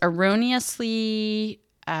was erroneously...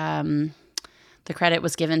 the credit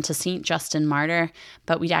was given to St. Justin Martyr,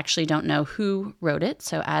 but we actually don't know who wrote it.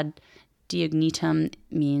 So ad diagnetum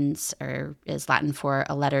means, or is Latin for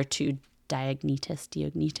a letter to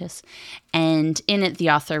Diognetus. And in it, the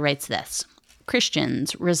author writes this: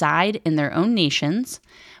 Christians reside in their own nations,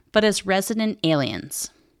 but as resident aliens.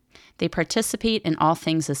 They participate in all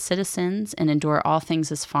things as citizens and endure all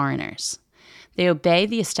things as foreigners. They obey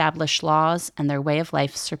the established laws, and their way of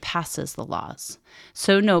life surpasses the laws.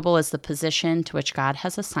 So noble is the position to which God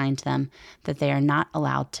has assigned them that they are not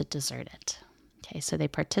allowed to desert it. Okay, so they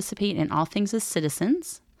participate in all things as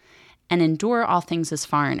citizens and endure all things as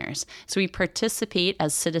foreigners. So we participate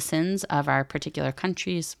as citizens of our particular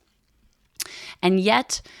countries, and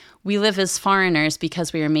yet we live as foreigners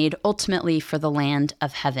because we are made ultimately for the land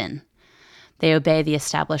of heaven. They obey the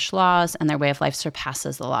established laws, and their way of life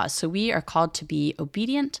surpasses the laws. So we are called to be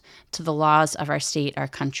obedient to the laws of our state, our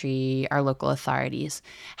country, our local authorities.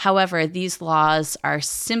 However, these laws are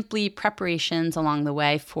simply preparations along the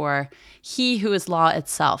way for He who is law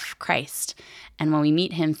itself, Christ. And when we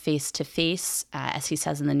meet Him face to face, as He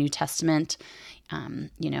says in the New Testament,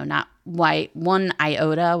 not one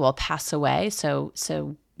iota will pass away. So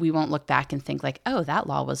we won't look back and think like, oh, that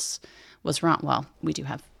law was was wrong. Well, we do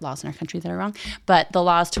have laws in our country that are wrong, but the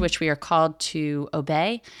laws to which we are called to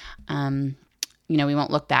obey, we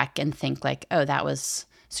won't look back and think like, oh, that was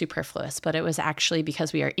superfluous, but it was actually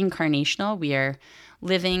because we are incarnational. We are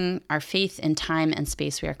living our faith in time and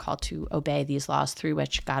space. We are called to obey these laws through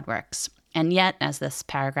which God works. And yet, as this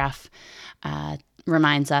paragraph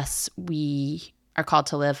reminds us, we are called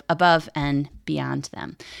to live above and beyond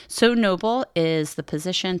them. So noble is the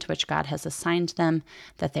position to which God has assigned them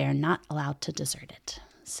that they are not allowed to desert it.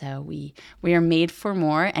 So we are made for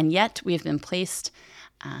more, and yet we have been placed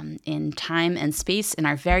in time and space in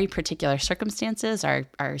our very particular circumstances,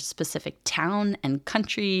 our specific town and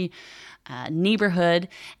country, neighborhood.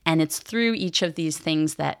 And it's through each of these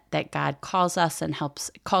things that God calls us and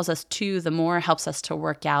calls us to the more, helps us to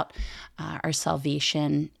work out our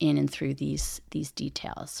salvation in and through these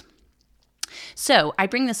details. So I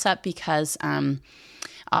bring this up because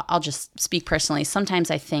I'll just speak personally.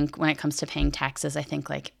 Sometimes I think when it comes to paying taxes, I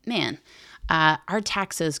think like, man, our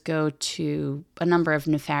taxes go to a number of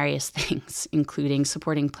nefarious things, including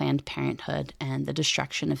supporting Planned Parenthood and the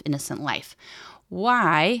destruction of innocent life.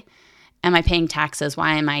 Why am I paying taxes?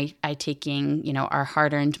 Why am I taking, our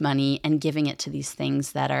hard-earned money and giving it to these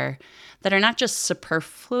things that are not just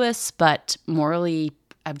superfluous, but morally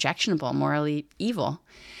objectionable, morally evil?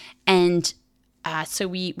 And so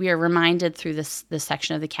we are reminded through this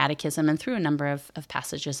section of the Catechism and through a number of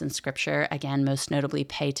passages in Scripture, again, most notably,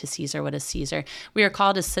 pay to Caesar what is Caesar. We are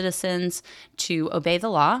called as citizens to obey the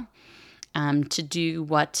law, to do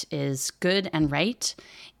what is good and right,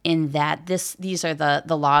 in that these are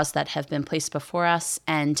the laws that have been placed before us,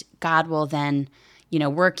 and God will then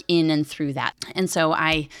work in and through that. And so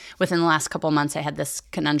within the last couple of months, I had this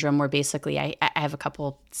conundrum where basically I have a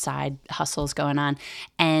couple side hustles going on,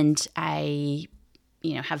 and I,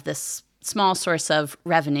 have this small source of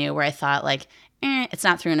revenue where I thought like, it's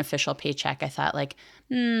not through an official paycheck. I thought like,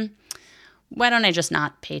 why don't I just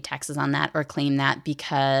not pay taxes on that or claim that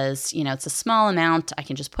because, it's a small amount. I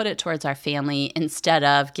can just put it towards our family instead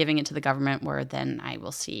of giving it to the government where then I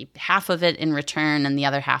will see half of it in return and the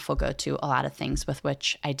other half will go to a lot of things with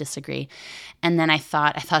which I disagree. And then I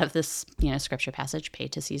thought of this, scripture passage, pay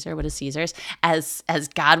to Caesar what is Caesar's. As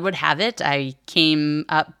God would have it, I came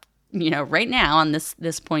up, right now on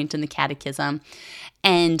this point in the Catechism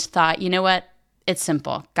and thought, you know what? It's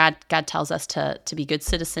simple. God tells us to be good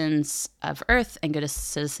citizens of earth and good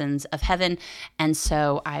citizens of heaven. And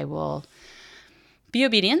so I will be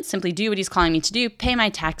obedient, simply do what he's calling me to do, pay my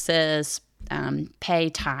taxes, pay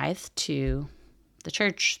tithe to the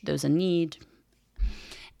church, those in need,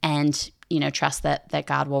 and, trust that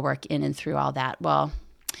God will work in and through all that. Well,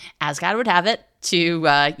 as God would have it, to,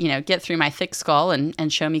 get through my thick skull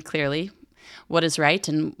and show me clearly what is right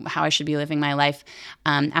and how I should be living my life.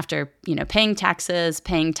 After, paying taxes,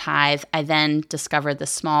 paying tithe, I then discovered this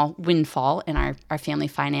small windfall in our family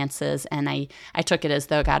finances. And I took it as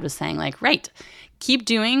though God was saying like, right, keep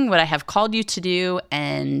doing what I have called you to do,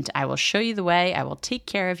 and I will show you the way. I will take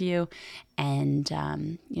care of you and,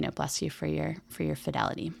 bless you for your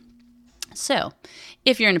fidelity. So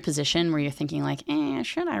if you're in a position where you're thinking like,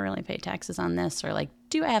 should I really pay taxes on this? Or like,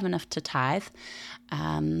 do I have enough to tithe?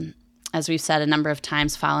 As we've said a number of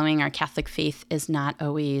times, following our Catholic faith is not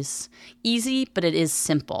always easy, but it is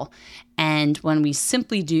simple. And when we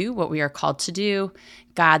simply do what we are called to do,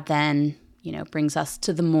 God then, brings us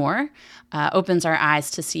to the more, opens our eyes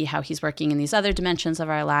to see how he's working in these other dimensions of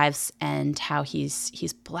our lives and how he's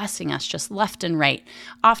blessing us just left and right,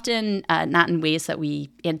 often not in ways that we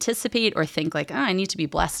anticipate or think like, I need to be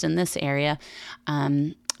blessed in this area.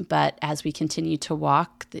 But as we continue to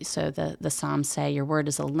walk, so the Psalms say, your word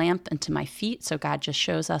is a lamp unto my feet. So God just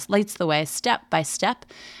shows us, lights the way step by step.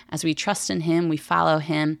 As we trust in him, we follow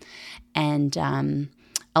him and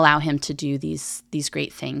allow him to do these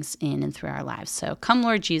great things in and through our lives. So come,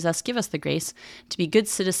 Lord Jesus, give us the grace to be good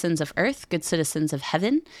citizens of earth, good citizens of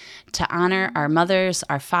heaven, to honor our mothers,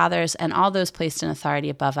 our fathers, and all those placed in authority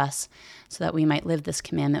above us, so that we might live this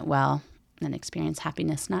commandment well and experience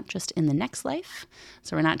happiness, not just in the next life.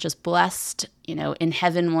 So we're not just blessed, in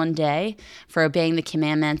heaven one day for obeying the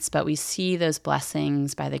commandments, but we see those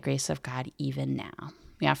blessings by the grace of God even now.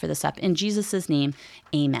 We offer this up in Jesus' name,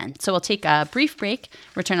 amen. So we'll take a brief break,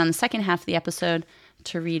 return on the second half of the episode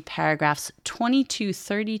to read paragraphs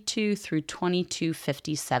 2232 through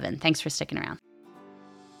 2257. Thanks for sticking around.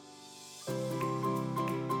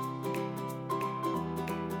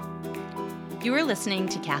 You are listening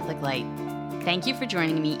to Catholic Light. Thank you for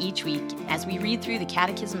joining me each week as we read through the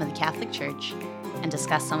Catechism of the Catholic Church and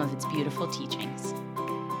discuss some of its beautiful teachings.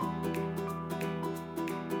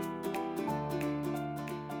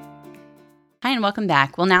 Hi, Hi, and welcome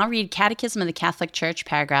back. We'll now read Catechism of the Catholic Church,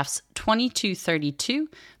 paragraphs 2232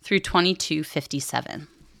 through 2257.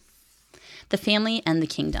 The family and the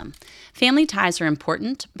kingdom. Family ties are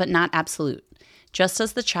important, but not absolute. Just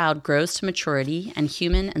as the child grows to maturity and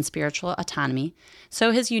human and spiritual autonomy,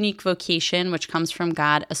 so his unique vocation, which comes from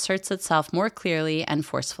God, asserts itself more clearly and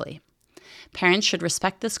forcefully. Parents should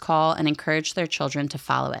respect this call and encourage their children to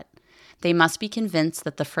follow it. They must be convinced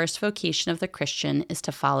that the first vocation of the Christian is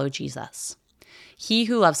to follow Jesus. He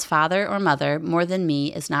who loves father or mother more than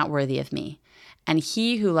me is not worthy of me, and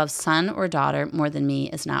he who loves son or daughter more than me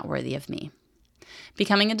is not worthy of me.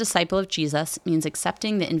 Becoming a disciple of Jesus means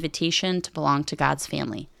accepting the invitation to belong to God's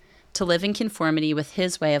family, to live in conformity with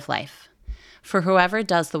his way of life. For whoever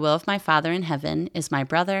does the will of my Father in heaven is my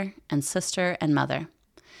brother and sister and mother.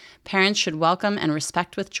 Parents should welcome and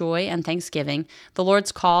respect with joy and thanksgiving the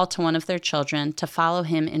Lord's call to one of their children to follow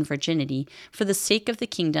him in virginity for the sake of the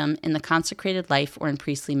kingdom in the consecrated life or in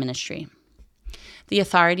priestly ministry. The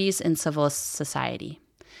authorities in civil society.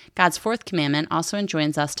 God's fourth commandment also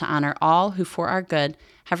enjoins us to honor all who for our good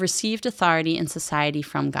have received authority in society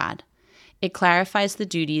from God. It clarifies the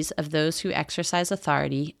duties of those who exercise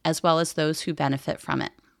authority as well as those who benefit from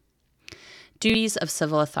it. Duties of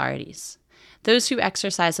civil authorities. Those who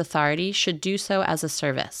exercise authority should do so as a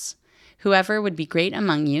service. Whoever would be great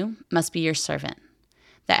among you must be your servant.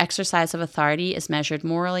 The exercise of authority is measured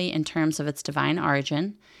morally in terms of its divine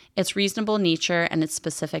origin, its reasonable nature, and its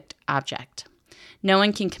specific object. No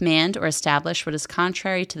one can command or establish what is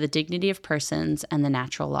contrary to the dignity of persons and the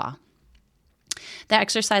natural law. The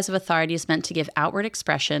exercise of authority is meant to give outward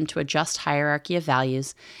expression to a just hierarchy of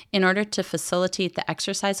values in order to facilitate the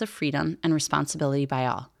exercise of freedom and responsibility by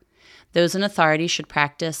all. Those in authority should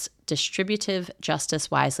practice distributive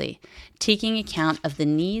justice wisely, taking account of the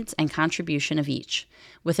needs and contribution of each,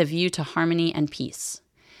 with a view to harmony and peace.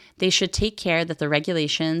 They should take care that the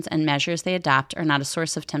regulations and measures they adopt are not a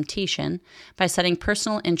source of temptation by setting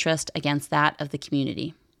personal interest against that of the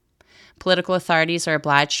community. Political authorities are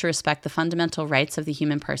obliged to respect the fundamental rights of the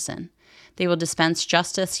human person. They will dispense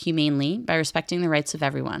justice humanely by respecting the rights of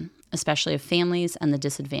everyone, especially of families and the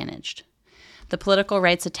disadvantaged. The political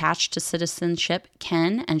rights attached to citizenship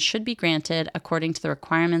can and should be granted according to the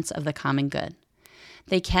requirements of the common good.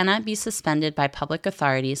 They cannot be suspended by public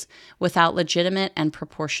authorities without legitimate and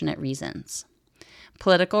proportionate reasons.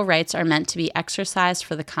 Political rights are meant to be exercised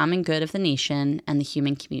for the common good of the nation and the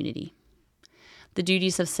human community. The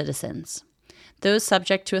duties of citizens. Those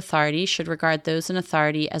subject to authority should regard those in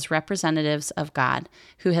authority as representatives of God,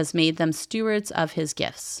 who has made them stewards of his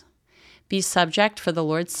gifts. Be subject for the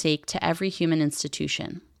Lord's sake to every human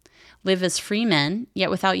institution. Live as free men, yet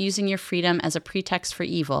without using your freedom as a pretext for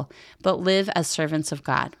evil, but live as servants of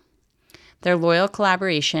God. Their loyal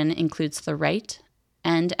collaboration includes the right,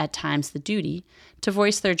 and at times the duty, to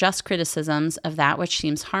voice their just criticisms of that which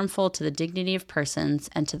seems harmful to the dignity of persons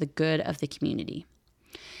and to the good of the community.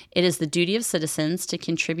 It is the duty of citizens to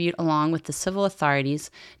contribute along with the civil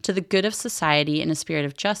authorities to the good of society in a spirit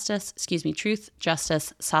of truth,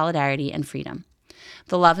 justice, solidarity, and freedom.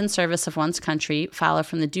 The love and service of one's country follow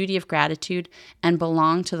from the duty of gratitude and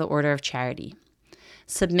belong to the order of charity.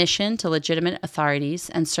 Submission to legitimate authorities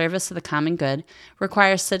and service of the common good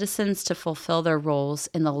requires citizens to fulfill their roles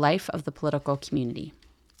in the life of the political community.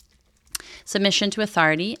 Submission to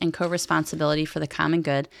authority and co-responsibility for the common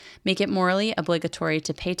good make it morally obligatory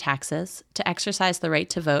to pay taxes, to exercise the right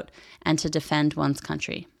to vote, and to defend one's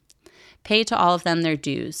country. Pay to all of them their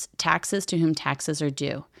dues, taxes to whom taxes are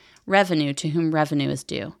due, revenue to whom revenue is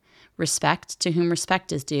due, respect to whom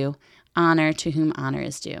respect is due, honor to whom honor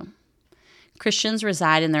is due. Christians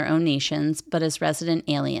reside in their own nations, but as resident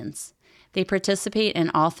aliens. They participate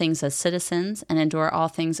in all things as citizens and endure all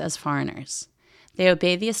things as foreigners. They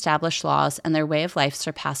obey the established laws, and their way of life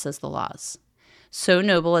surpasses the laws. So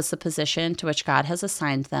noble is the position to which God has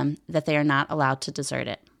assigned them that they are not allowed to desert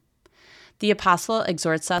it. The apostle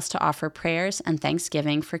exhorts us to offer prayers and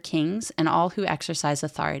thanksgiving for kings and all who exercise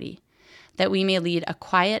authority, that we may lead a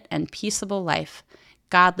quiet and peaceable life,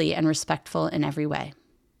 godly and respectful in every way.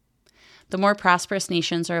 The more prosperous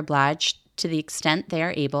nations are obliged, to the extent they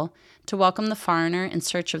are able, to welcome the foreigner in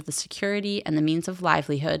search of the security and the means of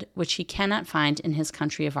livelihood which he cannot find in his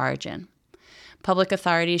country of origin. Public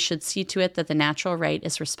authorities should see to it that the natural right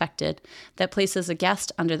is respected that places a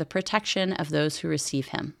guest under the protection of those who receive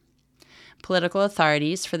him. Political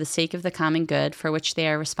authorities, for the sake of the common good for which they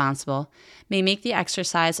are responsible, may make the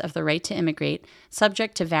exercise of the right to immigrate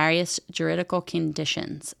subject to various juridical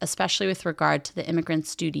conditions, especially with regard to the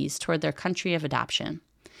immigrant's duties toward their country of adoption.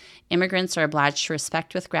 Immigrants are obliged to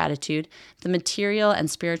respect with gratitude the material and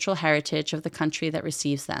spiritual heritage of the country that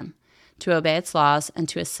receives them, to obey its laws, and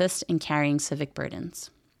to assist in carrying civic burdens.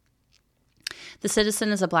 The citizen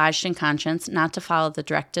is obliged in conscience not to follow the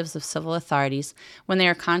directives of civil authorities when they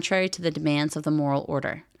are contrary to the demands of the moral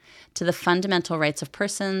order, to the fundamental rights of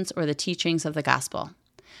persons, or the teachings of the gospel.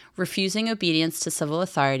 Refusing obedience to civil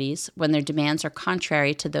authorities when their demands are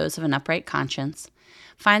contrary to those of an upright conscience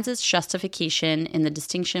finds its justification in the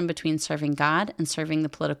distinction between serving God and serving the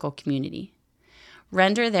political community.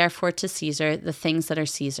 Render therefore to Caesar the things that are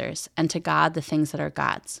Caesar's, and to God the things that are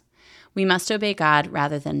God's. We must obey God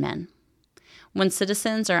rather than men. When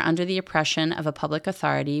citizens are under the oppression of a public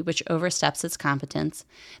authority which oversteps its competence,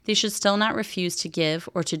 they should still not refuse to give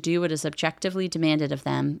or to do what is objectively demanded of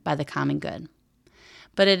them by the common good.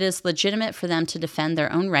 But it is legitimate for them to defend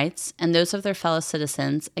their own rights and those of their fellow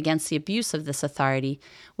citizens against the abuse of this authority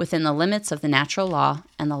within the limits of the natural law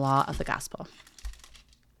and the law of the gospel.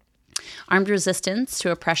 Armed resistance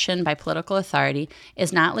to oppression by political authority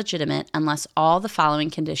is not legitimate unless all the following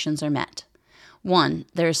conditions are met. 1.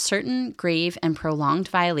 There is certain grave and prolonged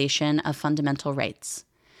violation of fundamental rights.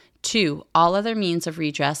 2. All other means of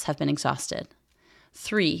redress have been exhausted.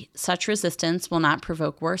 3. Such resistance will not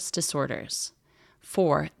provoke worse disorders.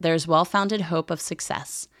 4. There is well-founded hope of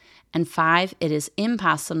success. And 5. It is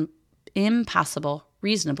impossible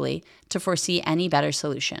reasonably to foresee any better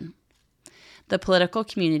solution. The political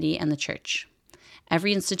community and the church.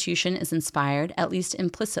 Every institution is inspired, at least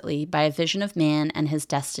implicitly, by a vision of man and his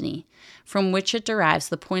destiny, from which it derives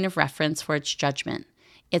the point of reference for its judgment,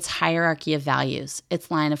 its hierarchy of values, its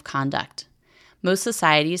line of conduct. Most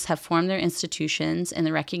societies have formed their institutions in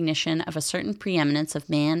the recognition of a certain preeminence of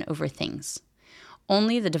man over things.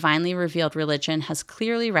 Only the divinely revealed religion has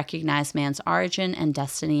clearly recognized man's origin and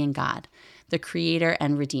destiny in God, the Creator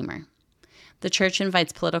and Redeemer. The Church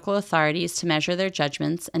invites political authorities to measure their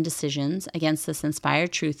judgments and decisions against this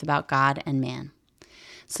inspired truth about God and man.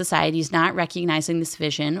 Societies not recognizing this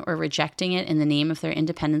vision or rejecting it in the name of their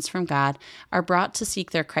independence from God are brought to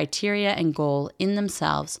seek their criteria and goal in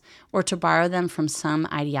themselves or to borrow them from some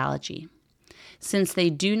ideology. Since they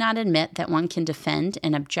do not admit that one can defend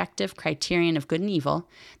an objective criterion of good and evil,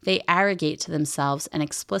 they arrogate to themselves an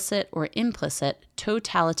explicit or implicit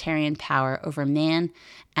totalitarian power over man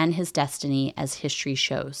and his destiny, as history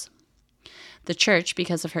shows. The Church,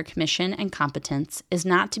 because of her commission and competence, is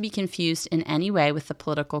not to be confused in any way with the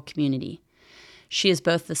political community. She is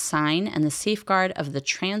both the sign and the safeguard of the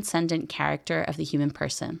transcendent character of the human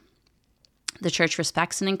person. The Church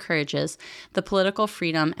respects and encourages the political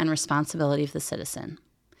freedom and responsibility of the citizen.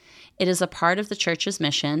 It is a part of the Church's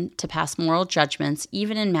mission to pass moral judgments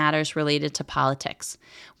even in matters related to politics,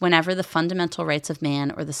 whenever the fundamental rights of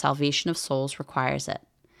man or the salvation of souls requires it.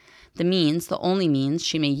 The only means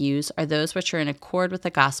she may use, are those which are in accord with the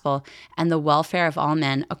gospel and the welfare of all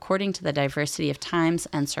men according to the diversity of times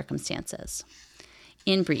and circumstances.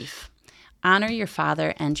 In brief, honor your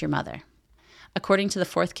father and your mother. According to the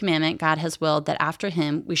fourth commandment, God has willed that after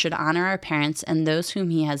him we should honor our parents and those whom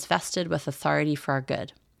he has vested with authority for our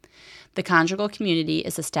good. The conjugal community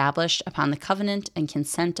is established upon the covenant and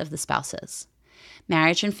consent of the spouses.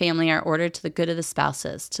 Marriage and family are ordered to the good of the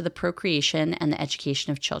spouses, to the procreation and the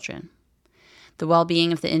education of children. The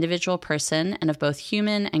well-being of the individual person and of both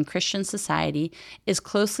human and Christian society is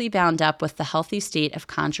closely bound up with the healthy state of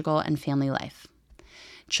conjugal and family life.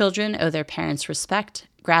 Children owe their parents respect,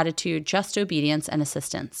 gratitude, just obedience, and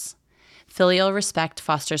assistance. Filial respect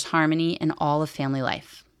fosters harmony in all of family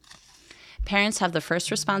life. Parents have the first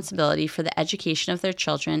responsibility for the education of their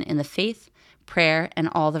children in the faith, prayer, and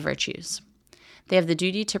all the virtues. They have the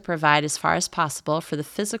duty to provide as far as possible for the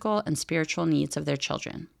physical and spiritual needs of their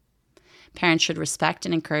children. Parents should respect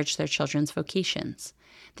and encourage their children's vocations.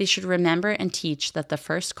 They should remember and teach that the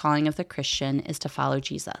first calling of the Christian is to follow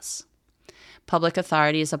Jesus. Public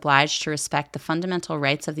authority is obliged to respect the fundamental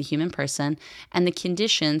rights of the human person and the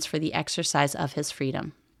conditions for the exercise of his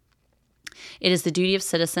freedom. It is the duty of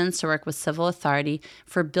citizens to work with civil authority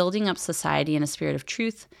for building up society in a spirit of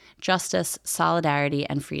truth, justice, solidarity,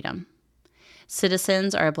 and freedom.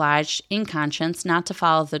 Citizens are obliged in conscience not to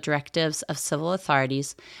follow the directives of civil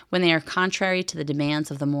authorities when they are contrary to the demands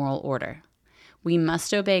of the moral order. We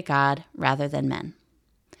must obey God rather than men.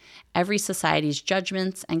 Every society's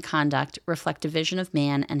judgments and conduct reflect a vision of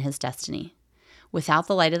man and his destiny. Without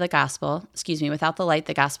the light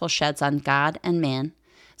the gospel sheds on God and man,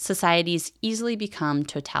 societies easily become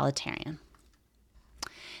totalitarian.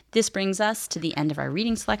 This brings us to the end of our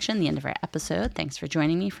reading selection, the end of our episode. Thanks for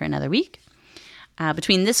joining me for another week.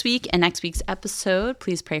 Between this week and next week's episode,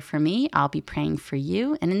 please pray for me. I'll be praying for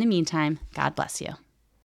you. And in the meantime, God bless you.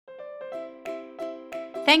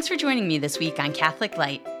 Thanks for joining me this week on Catholic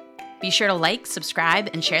Light. Be sure to like, subscribe,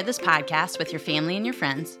 and share this podcast with your family and your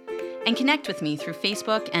friends, and connect with me through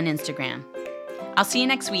Facebook and Instagram. I'll see you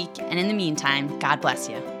next week, and in the meantime, God bless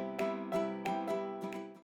you.